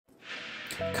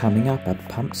Coming up, a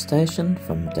pump station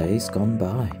from days gone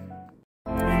by.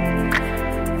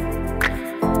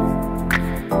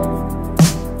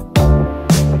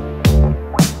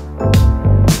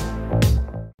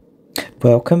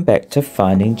 Welcome back to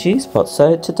Finding G-Spots.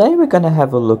 So today we're going to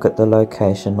have a look at the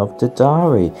location of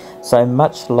Dedari. So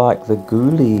much like the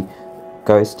Kalgoorlie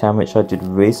ghost town which I did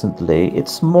recently,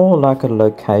 it's more like a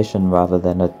location rather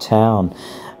than a town.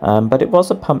 But it was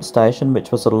a pump station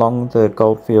which was along the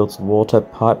Goldfields water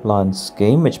pipeline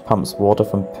scheme, which pumps water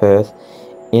from Perth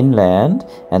inland,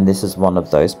 and this is one of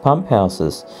those pump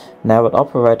houses. Now, it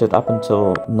operated up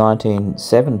until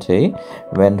 1970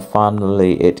 when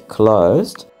finally it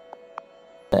closed.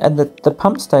 And the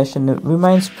pump station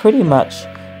remains pretty much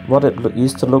what it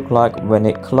used to look like when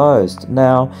it closed.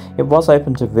 Now, it was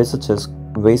open to visitors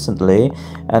recently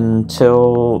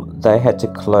until they had to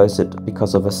close it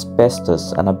because of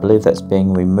asbestos, and I believe that's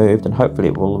being removed, and hopefully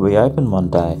it will reopen one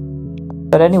day.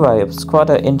 But anyway, it was quite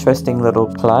an interesting little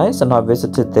place, and I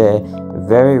visited there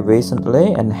very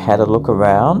recently and had a look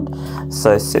around.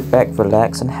 So sit back,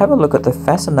 relax, and have a look at the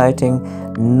fascinating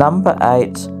number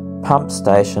 8 pump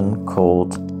station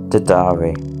called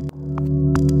Dedari.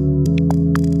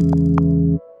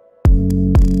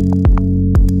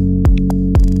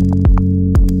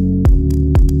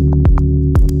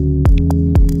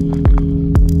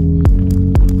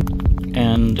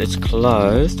 And it's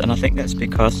closed, and I think that's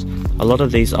because a lot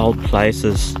of these old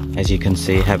places, as you can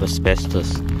see, have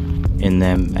asbestos in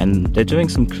them, and they're doing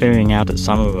some clearing out at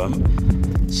some of them.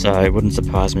 So it wouldn't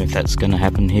surprise me if that's going to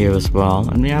happen here as well.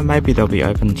 And yeah, maybe they'll be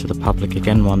open to the public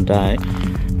again one day.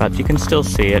 But you can still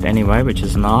see it anyway, which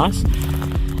is nice.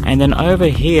 And then over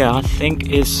here, I think,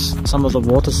 is some of the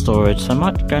water storage. So I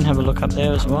might go and have a look up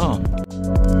there as well.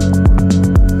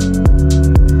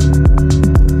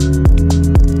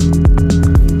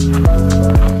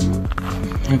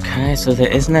 Okay, so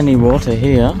there isn't any water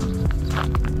here.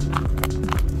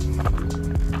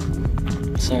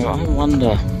 So I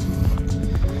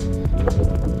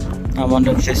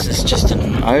wonder if this is just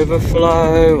an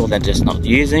overflow, or they're just not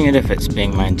using it, if it's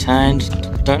being maintained.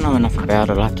 I don't know enough about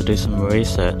it, I'll have to do some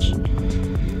research.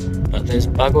 But there's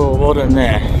bugger all water in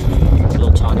there. A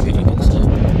little tiny bit you can see.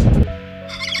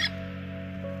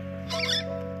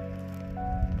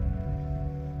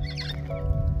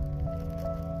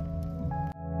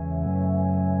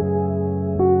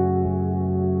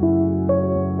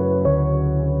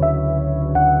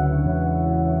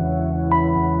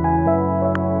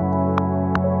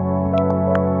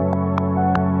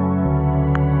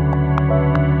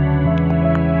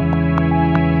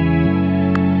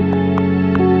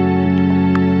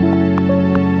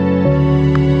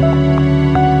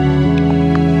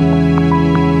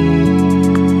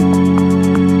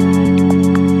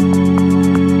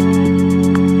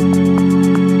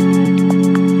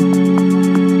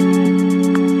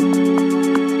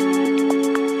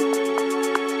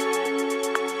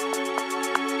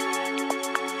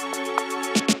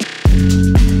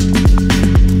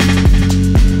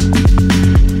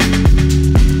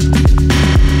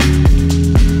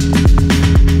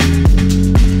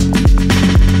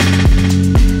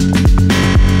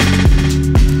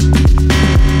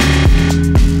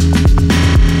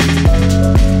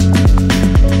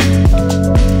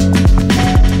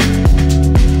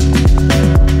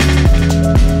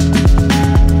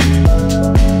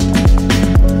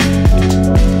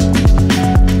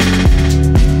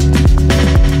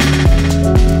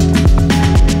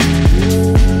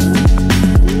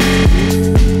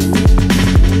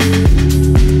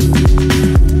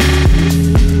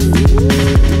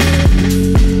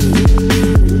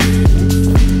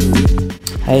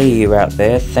 Hey, you out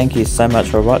there, thank you so much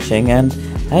for watching, and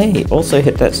hey, also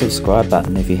hit that subscribe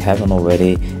button if you haven't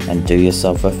already, and do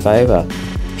yourself a favour.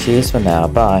 Cheers for now,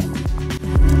 bye.